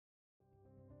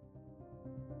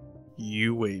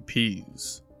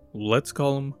UAPs. Let's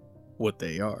call them what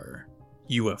they are.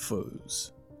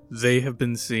 UFOs. They have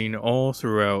been seen all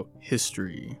throughout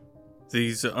history.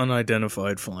 These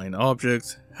unidentified flying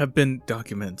objects have been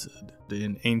documented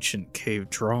in ancient cave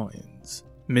drawings,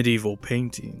 medieval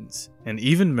paintings, and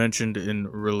even mentioned in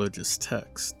religious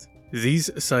texts.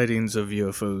 These sightings of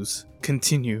UFOs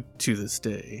continue to this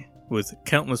day, with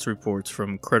countless reports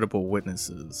from credible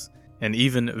witnesses, and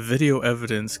even video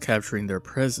evidence capturing their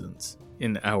presence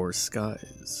in our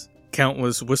skies.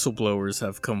 Countless whistleblowers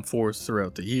have come forth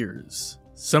throughout the years.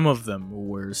 Some of them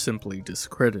were simply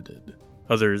discredited.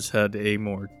 Others had a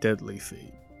more deadly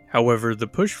fate. However, the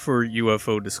push for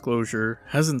UFO disclosure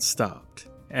hasn't stopped,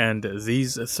 and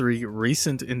these three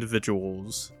recent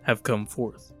individuals have come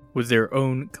forth with their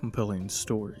own compelling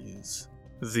stories.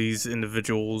 These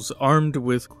individuals, armed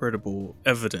with credible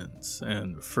evidence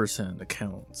and first-hand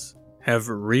accounts, have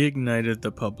reignited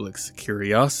the public's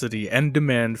curiosity and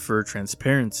demand for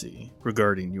transparency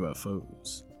regarding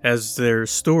UFOs. As their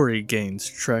story gains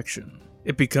traction,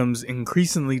 it becomes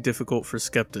increasingly difficult for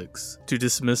skeptics to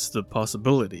dismiss the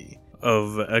possibility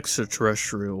of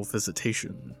extraterrestrial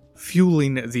visitation,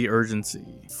 fueling the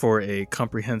urgency for a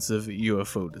comprehensive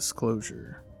UFO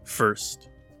disclosure. First,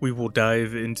 we will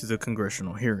dive into the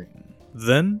congressional hearing.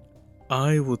 Then,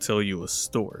 I will tell you a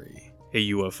story, a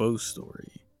UFO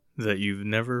story, that you've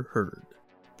never heard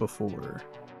before.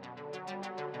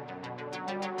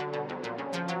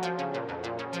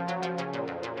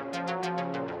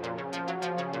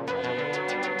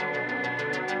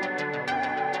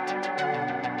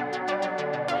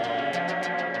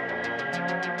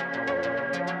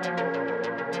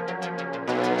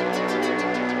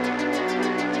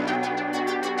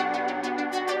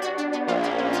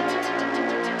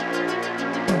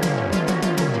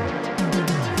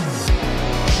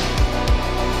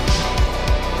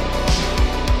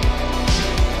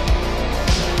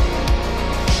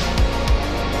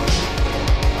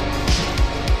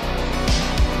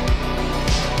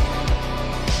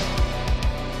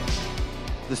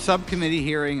 The subcommittee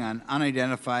hearing on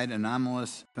unidentified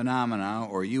anomalous phenomena,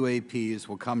 or UAPs,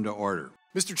 will come to order.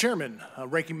 Mr. Chairman,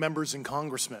 ranking members and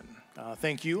congressmen,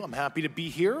 thank you. I'm happy to be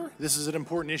here. This is an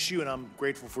important issue, and I'm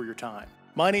grateful for your time.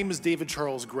 My name is David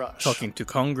Charles Grush. Talking to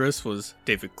Congress was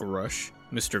David Grush,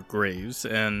 Mr. Graves,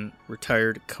 and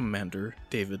retired Commander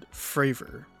David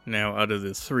Fravor. Now, out of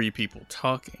the three people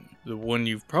talking, the one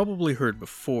you've probably heard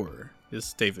before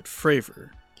is David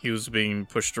Fravor. He was being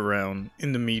pushed around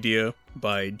in the media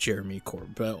by Jeremy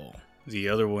Corbell. The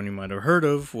other one you might have heard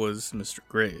of was Mr.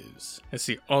 Graves, as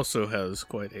he also has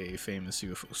quite a famous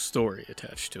UFO story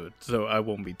attached to it, though I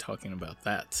won't be talking about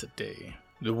that today.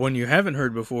 The one you haven't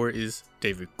heard before is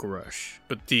David Grush,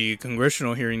 but the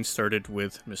congressional hearing started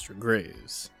with Mr.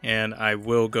 Graves, and I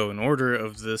will go in order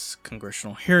of this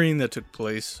congressional hearing that took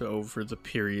place over the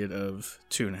period of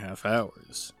 2.5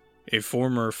 hours. A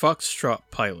former Foxtrot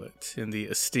pilot in the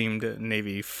esteemed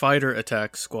Navy Fighter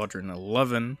Attack Squadron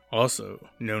 11, also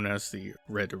known as the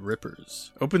Red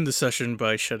Rippers, opened the session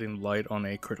by shedding light on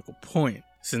a critical point.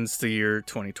 Since the year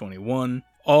 2021,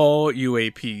 all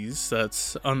UAPs,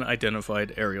 that's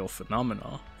unidentified aerial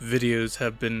phenomena, videos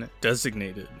have been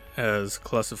designated as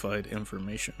classified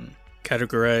information,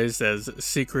 categorized as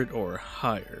secret or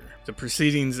higher. The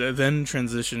proceedings then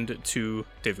transitioned to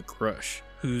David Grush,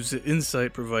 whose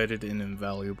insight provided an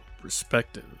invaluable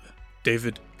perspective.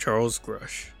 David Charles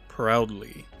Grush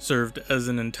proudly served as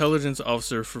an intelligence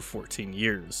officer for 14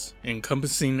 years,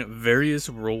 encompassing various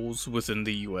roles within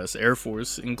the U.S. Air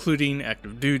Force, including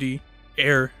active duty,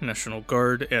 Air, National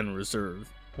Guard, and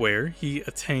Reserve, where he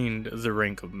attained the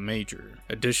rank of Major.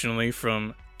 Additionally,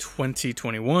 from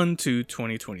 2021 to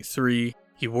 2023,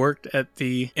 he worked at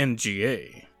the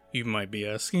NGA. You might be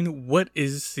asking, what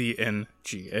is the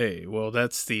NGA? Well,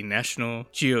 that's the National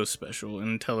Geospatial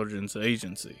Intelligence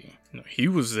Agency. Now, he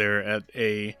was there at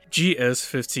a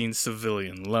GS-15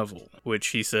 civilian level, which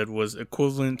he said was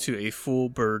equivalent to a full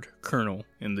bird colonel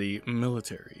in the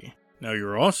military. Now,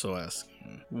 you're also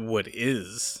asking, what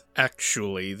is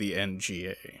actually the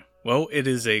NGA? Well, it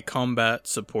is a combat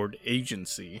support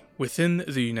agency within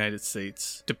the United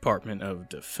States Department of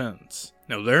Defense.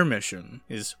 Now, their mission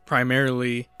is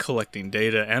primarily collecting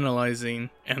data, analyzing,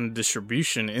 and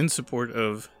distribution in support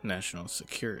of national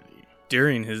security.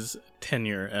 During his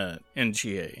tenure at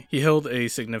NGA, he held a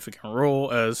significant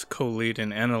role as co-lead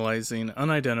in analyzing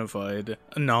unidentified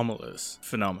anomalous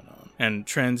phenomena and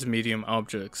transmedium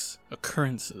objects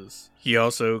occurrences. He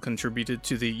also contributed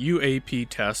to the UAP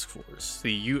task force,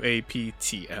 the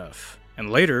UAPTF, and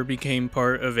later became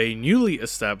part of a newly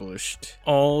established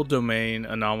All-Domain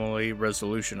Anomaly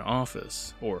Resolution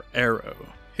Office, or ARROW.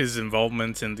 His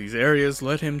involvement in these areas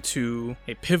led him to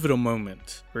a pivotal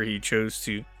moment where he chose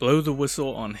to blow the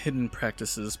whistle on hidden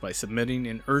practices by submitting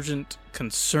an urgent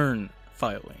concern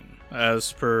filing,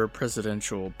 as per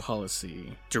Presidential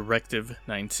Policy Directive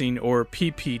 19, or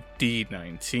PPD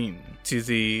 19, to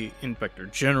the Inspector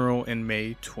General in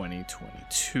May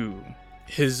 2022.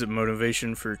 His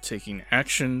motivation for taking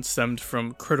action stemmed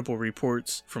from credible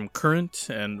reports from current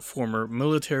and former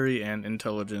military and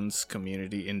intelligence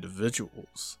community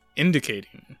individuals,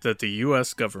 indicating that the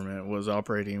U.S. government was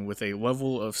operating with a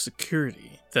level of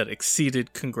security that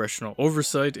exceeded congressional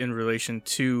oversight in relation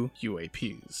to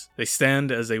UAPs. They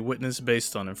stand as a witness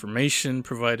based on information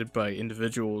provided by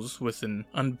individuals with an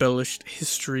unembellished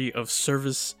history of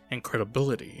service and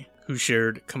credibility, who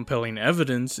shared compelling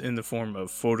evidence in the form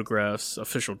of photographs,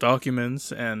 official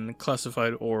documents, and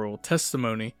classified oral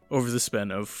testimony over the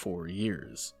span of 4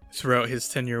 years. Throughout his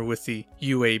tenure with the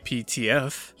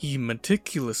UAPTF, he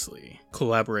meticulously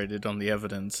collaborated on the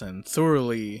evidence and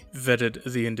thoroughly vetted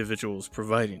the individuals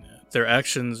providing it. Their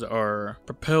actions are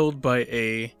propelled by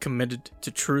a committed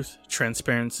to truth,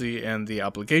 transparency, and the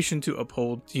obligation to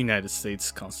uphold the United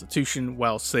States Constitution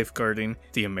while safeguarding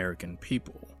the American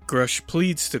people. Grush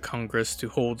pleads to Congress to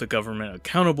hold the government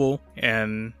accountable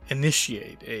and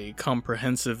initiate a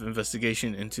comprehensive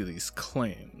investigation into these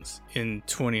claims. In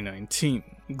 2019,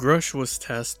 Grush was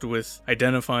tasked with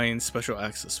identifying Special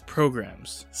Access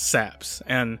Programs, SAPs,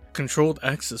 and Controlled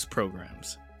Access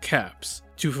Programs, CAPs,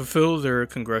 to fulfill their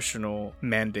congressional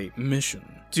mandate mission.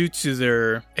 Due to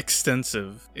their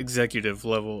extensive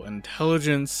executive-level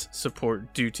intelligence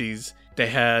support duties, they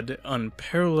had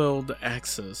unparalleled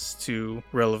access to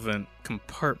relevant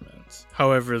compartments.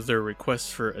 However, their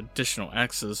request for additional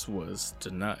access was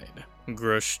denied.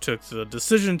 Grush took the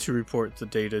decision to report the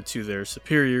data to their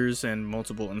superiors and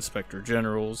multiple inspector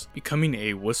generals, becoming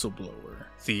a whistleblower.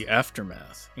 The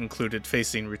aftermath included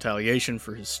facing retaliation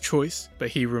for his choice, but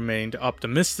he remained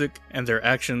optimistic, and their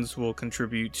actions will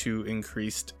contribute to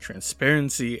increased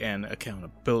transparency and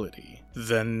accountability.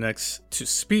 Then next to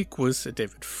speak was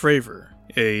David Fravor,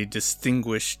 a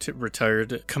distinguished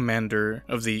retired commander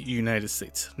of the United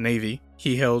States Navy.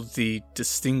 He held the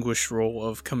distinguished role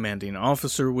of commanding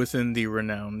officer within the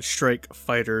renowned Strike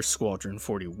Fighter Squadron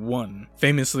 41,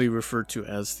 famously referred to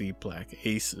as the Black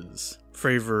Aces.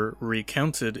 Fravor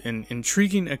recounted an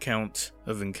intriguing account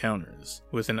of encounters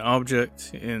with an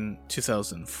object in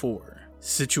 2004,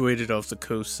 situated off the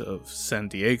coast of San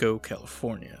Diego,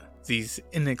 California. These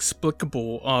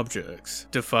inexplicable objects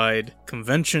defied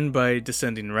convention by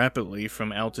descending rapidly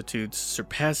from altitudes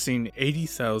surpassing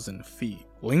 80,000 feet,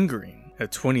 lingering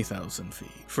at 20,000 feet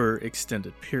for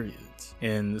extended periods,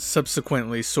 and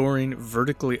subsequently soaring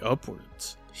vertically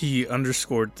upwards. He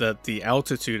underscored that the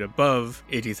altitude above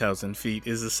 80,000 feet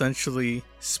is essentially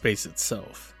space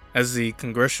itself. As the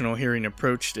congressional hearing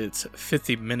approached its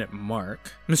 50-minute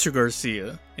mark, Mr.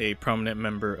 Garcia, a prominent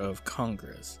member of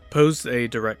Congress, posed a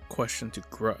direct question to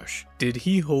Grush. Did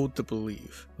he hold the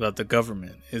belief that the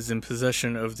government is in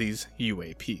possession of these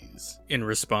UAPs? In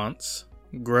response,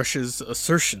 Grush's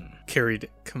assertion carried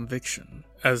conviction,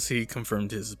 as he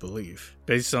confirmed his belief,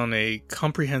 based on a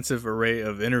comprehensive array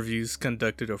of interviews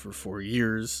conducted over 4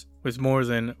 years with more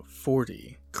than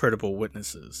 40 credible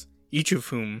witnesses, each of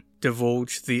whom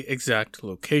divulged the exact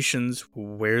locations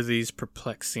where these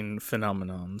perplexing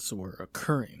phenomenons were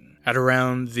occurring. At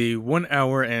around the 1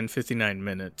 hour and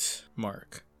 59-minute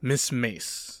mark, Miss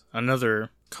Mace,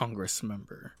 another Congress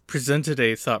member, presented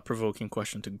a thought-provoking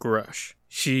question to Grush.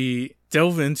 She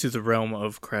delved into the realm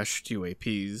of crashed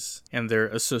UAPs and their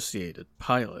associated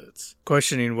pilots,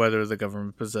 questioning whether the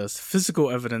government possessed physical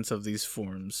evidence of these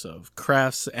forms of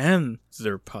crafts and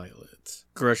their pilots.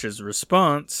 Grush's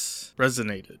response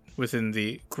resonated within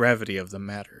the gravity of the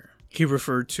matter. He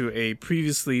referred to a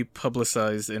previously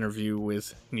publicized interview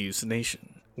with News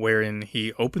Nation, wherein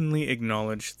he openly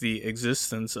acknowledged the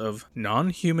existence of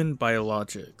non-human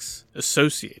biologics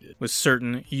associated with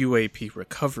certain UAP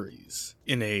recoveries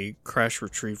in a crash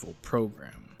retrieval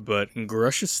program. But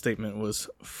Grush's statement was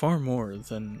far more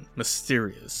than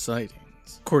mysterious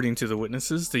sightings. According to the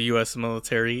witnesses, the US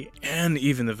military and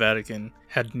even the Vatican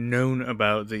had known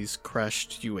about these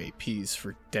crashed UAPs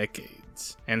for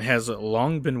decades and has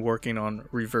long been working on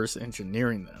reverse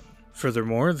engineering them.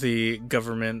 Furthermore, the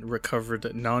government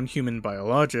recovered non-human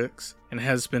biologics and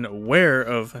has been aware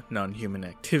of non-human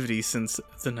activity since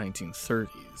the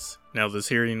 1930s. Now, this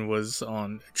hearing was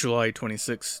on July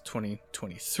 26,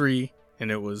 2023,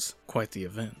 and it was quite the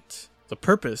event. The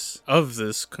purpose of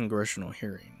this congressional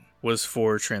hearing was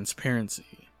for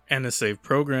transparency and a safe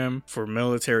program for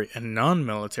military and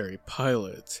non-military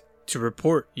pilots to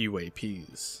report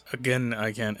UAPs. Again,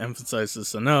 I can't emphasize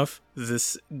this enough,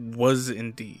 this was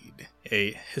indeed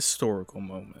a historical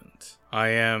moment. I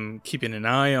am keeping an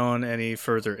eye on any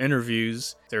further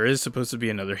interviews. There is supposed to be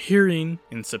another hearing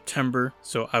in September,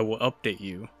 so I will update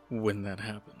you when that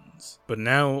happens. But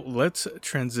now let's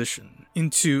transition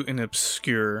into an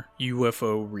obscure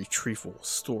UFO retrieval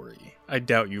story. I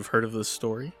doubt you've heard of this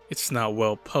story. It's not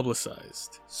well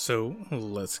publicized, so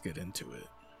let's get into it.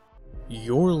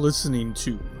 You're listening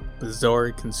to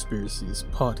Bizarre Conspiracies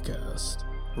Podcast,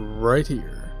 right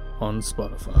here on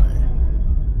Spotify.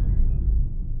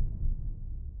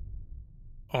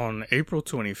 On April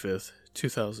 25th,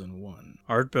 2001,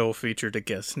 Art Bell featured a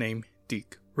guest named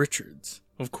Deke Richards.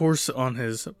 Of course, on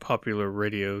his popular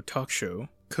radio talk show,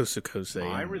 Coast to Coast AM.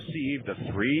 I received a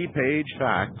 3-page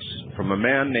fax from a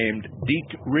man named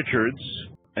Deke Richards,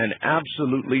 an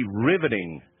absolutely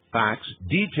riveting fax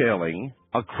detailing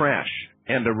a crash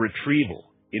and a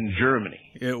retrieval in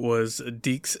Germany. It was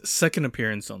Deke's second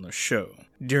appearance on the show.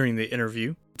 During the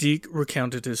interview, Deke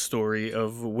recounted his story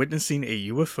of witnessing a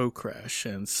UFO crash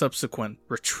and subsequent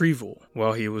retrieval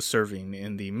while he was serving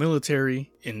in the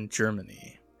military in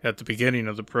Germany. At the beginning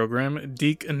of the program,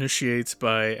 Deke initiates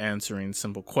by answering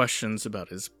simple questions about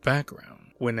his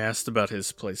background. When asked about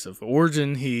his place of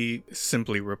origin, he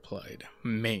simply replied,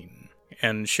 Maine,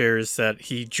 and shares that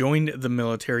he joined the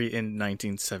military in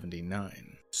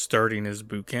 1979, starting his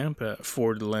boot camp at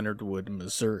Fort Leonard Wood,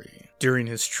 Missouri. During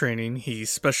his training, he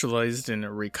specialized in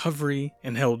recovery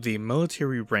and held the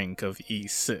military rank of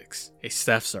E6, a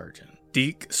staff sergeant.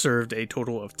 Deke served a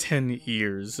total of 10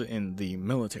 years in the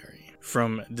military,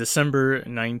 from December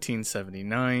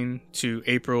 1979 to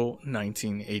April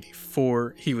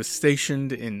 1984. He was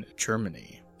stationed in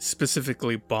Germany,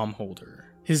 specifically Baumholder.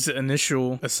 His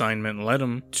initial assignment led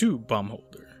him to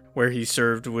Baumholder, where he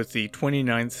served with the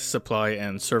 29th Supply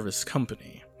and Service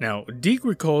Company. Now, Deke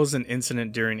recalls an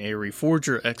incident during a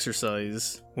reforger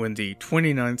exercise when the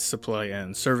 29th Supply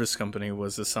and Service Company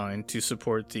was assigned to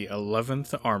support the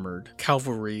 11th Armored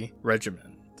Cavalry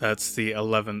Regiment. That's the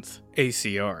 11th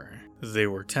ACR. They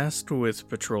were tasked with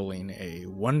patrolling a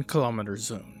 1-kilometer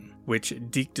zone, which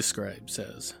Deke describes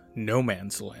as no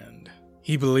man's land.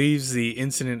 He believes the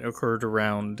incident occurred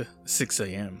around 6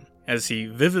 a.m., as he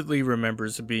vividly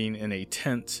remembers being in a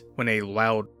tent when a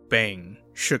loud bang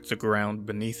shook the ground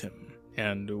beneath him,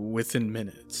 and within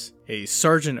minutes, a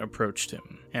sergeant approached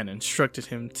him and instructed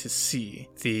him to see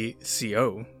the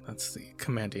CO, that's the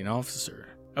commanding officer.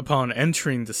 Upon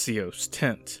entering the CO's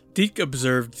tent, Deke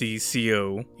observed the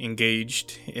CO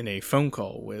engaged in a phone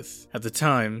call with, at the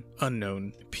time,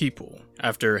 unknown people.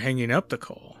 After hanging up the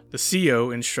call, the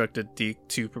CO instructed Deke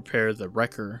to prepare the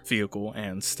wrecker vehicle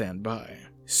and stand by.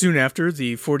 Soon after,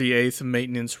 the 48th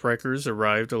Maintenance Wreckers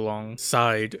arrived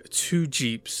alongside 2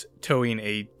 jeeps towing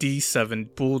a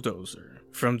D7 bulldozer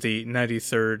from the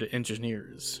 93rd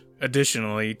Engineers.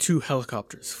 Additionally, 2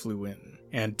 helicopters flew in,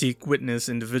 and Deke witnessed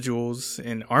individuals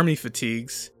in army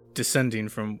fatigues descending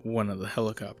from one of the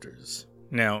helicopters.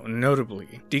 Now,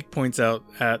 notably, Deke points out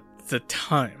at the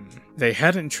time, they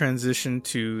hadn't transitioned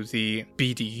to the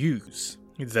BDUs,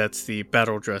 that's the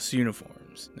battle dress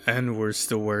uniforms, and were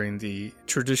still wearing the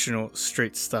traditional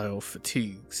straight-style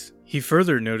fatigues. He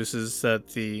further notices that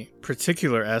the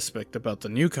particular aspect about the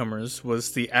newcomers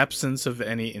was the absence of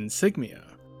any insignia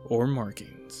or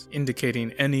markings,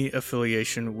 indicating any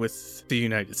affiliation with the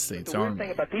United States Army. The weird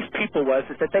thing about these people was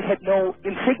that they had no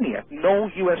insignia, no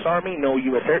U.S. Army, no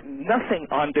U.S. Air, nothing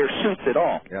on their suits at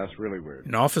all. Yeah, it's really weird.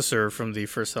 An officer from the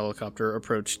first helicopter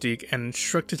approached Deke and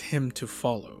instructed him to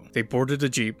follow. They boarded a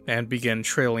jeep and began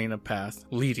trailing a path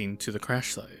leading to the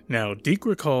crash site. Now, Deke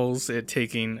recalls it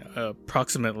taking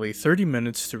approximately 30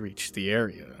 minutes to reach the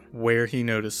area, where he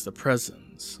noticed the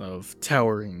presence of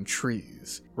towering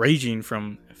trees, ranging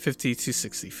from 50 to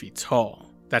 60 feet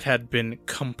tall, that had been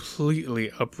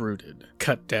completely uprooted,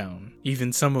 cut down,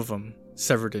 even some of them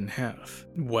severed in half.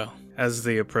 Well, as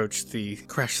they approached the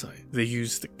crash site, they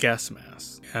used gas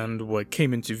masks, and what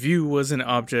came into view was an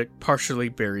object partially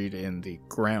buried in the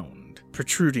ground,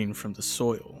 protruding from the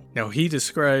soil. Now, he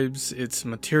describes its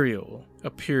material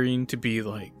appearing to be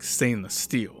like stainless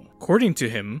steel. According to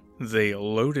him, they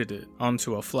loaded it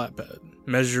onto a flatbed,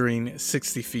 measuring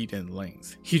 60 feet in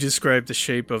length. He described the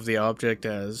shape of the object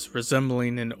as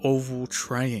resembling an oval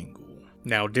triangle.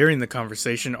 Now, during the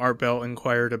conversation, Art Bell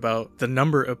inquired about the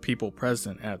number of people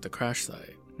present at the crash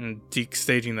site, and Deke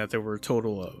stating that there were a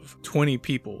total of 20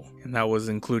 people, and that was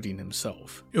including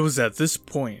himself. It was at this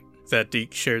point that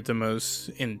Deke shared the most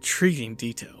intriguing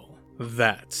detail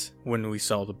That's when we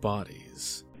saw the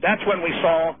bodies. That's when we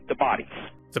saw the bodies.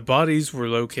 The bodies were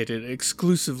located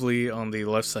exclusively on the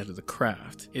left side of the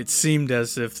craft. It seemed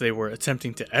as if they were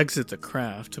attempting to exit the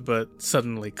craft, but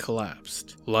suddenly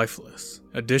collapsed, lifeless.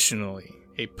 Additionally,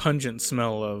 a pungent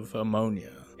smell of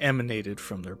ammonia emanated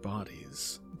from their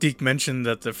bodies. Deke mentioned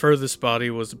that the furthest body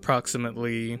was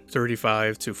approximately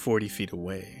 35 to 40 feet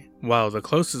away, while the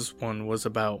closest one was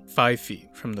about 5 feet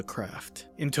from the craft.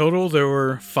 In total, there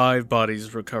were 5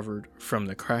 bodies recovered from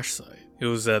the crash site. It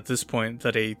was at this point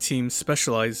that a team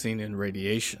specializing in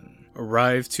radiation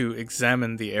arrived to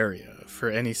examine the area for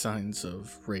any signs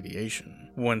of radiation.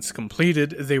 Once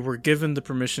completed, they were given the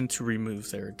permission to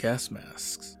remove their gas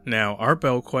masks. Now, Art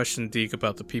Bell questioned Deke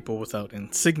about the people without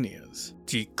insignias.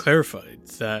 Deke clarified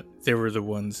that they were the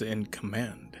ones in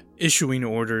command, issuing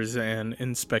orders and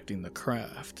inspecting the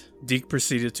craft. Deke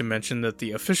proceeded to mention that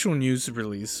the official news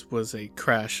release was a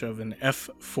crash of an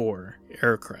F-4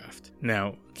 aircraft.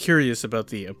 Now, curious about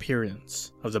the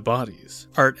appearance of the bodies,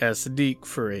 Art asked Deke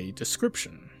for a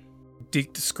description.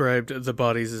 Deke described the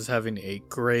bodies as having a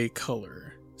gray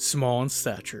color, small in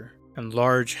stature, and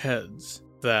large heads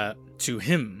that, to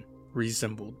him,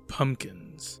 resembled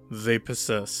pumpkins. They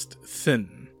possessed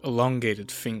thin, elongated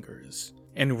fingers,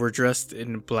 and were dressed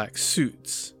in black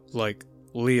suits, like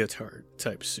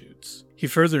leotard-type suits. He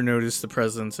further noticed the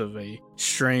presence of a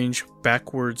strange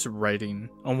backwards writing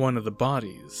on one of the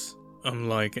bodies,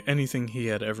 unlike anything he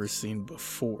had ever seen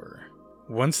before.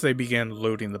 Once they began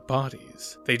loading the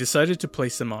bodies, they decided to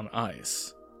place them on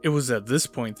ice. It was at this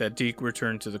point that Deke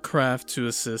returned to the craft to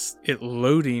assist it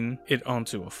loading it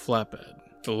onto a flatbed.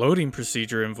 The loading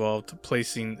procedure involved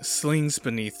placing slings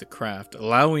beneath the craft,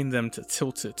 allowing them to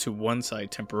tilt it to one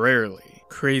side temporarily,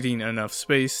 creating enough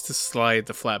space to slide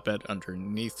the flatbed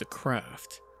underneath the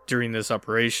craft. During this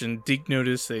operation, Deke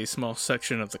noticed a small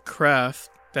section of the craft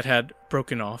that had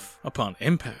broken off upon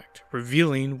impact,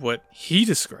 revealing what he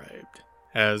described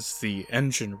as the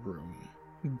engine room.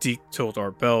 Deke told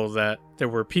Art Bell that there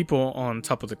were people on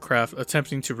top of the craft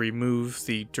attempting to remove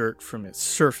the dirt from its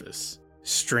surface.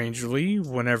 Strangely,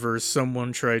 whenever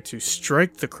someone tried to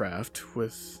strike the craft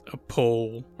with a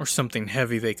pole or something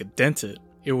heavy they could dent it,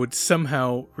 it would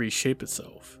somehow reshape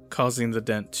itself, causing the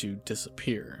dent to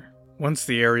disappear. Once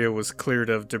the area was cleared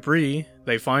of debris,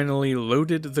 they finally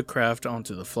loaded the craft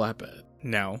onto the flatbed.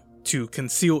 Now, to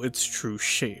conceal its true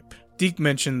shape, Deke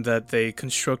mentioned that they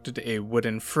constructed a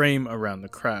wooden frame around the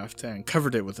craft and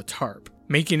covered it with a tarp,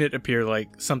 making it appear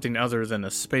like something other than a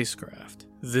spacecraft.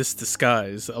 This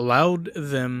disguise allowed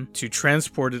them to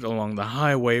transport it along the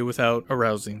highway without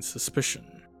arousing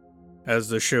suspicion. As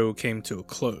the show came to a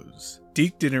close,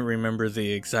 Deke didn't remember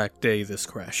the exact day this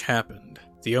crash happened.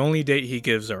 The only date he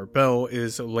gives Art Bell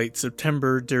is late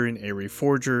September during a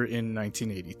Reforger in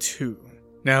 1982.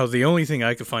 Now, the only thing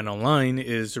I could find online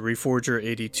is Reforger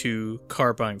 82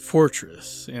 Carbine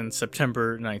Fortress in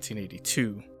September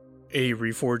 1982. A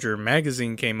Reforger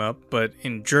magazine came up, but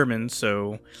in German,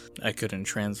 so I couldn't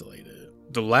translate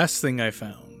it. The last thing I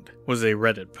found was a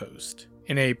Reddit post.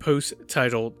 In a post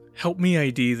titled, "Help Me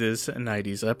ID This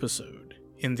 90s Episode,"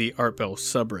 in the Art Bell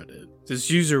subreddit.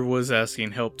 This user was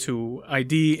asking help to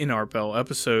ID an Art Bell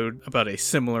episode about a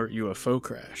similar UFO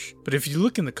crash. But if you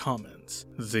look in the comments,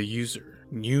 the user,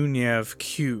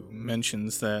 NewNavQ,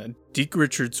 mentions that Deke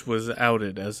Richards was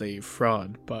outed as a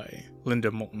fraud by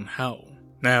Linda Moulton Howe.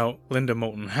 Now, Linda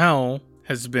Moulton Howe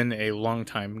has been a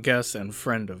longtime guest and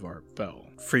friend of Art Bell,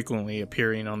 frequently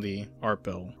appearing on the Art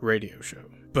Bell radio show.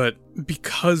 But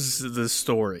because the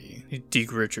story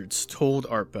Deke Richards told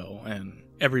Art Bell and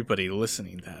everybody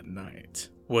listening that night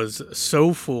was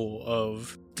so full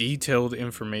of detailed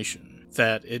information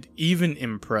that it even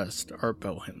impressed Art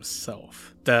Bell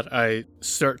himself, that I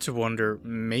start to wonder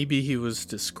maybe he was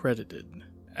discredited.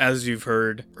 As you've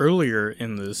heard earlier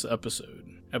in this episode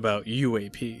about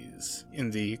UAPs,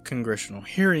 in the congressional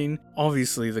hearing,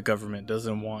 obviously the government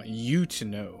doesn't want you to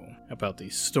know about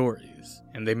these stories,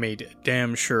 and they made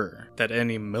damn sure that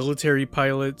any military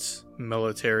pilots,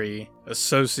 military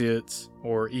associates,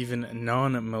 or even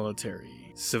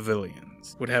non-military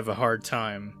civilians would have a hard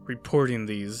time reporting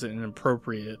these in an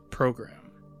appropriate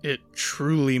program. It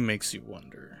truly makes you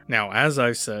wonder. Now, as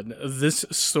I've said, this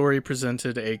story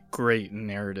presented a great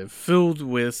narrative filled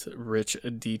with rich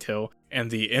detail, and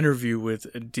the interview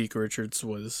with Deke Richards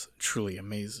was truly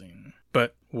amazing.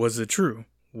 But was it true?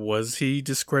 Was he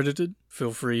discredited?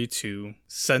 Feel free to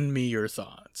send me your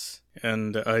thoughts.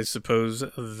 And I suppose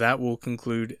that will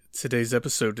conclude today's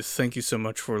episode. Thank you so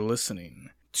much for listening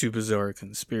to Bizarre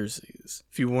Conspiracies.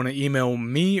 If you want to email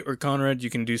me or Conrad, you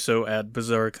can do so at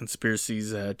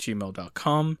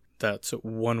bizarreconspiracies@gmail.com. That's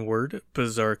one word,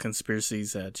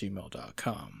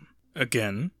 bizarreconspiracies@gmail.com.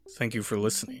 Again, thank you for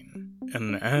listening,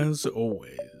 and as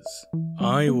always,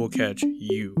 I will catch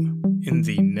you in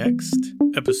the next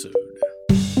episode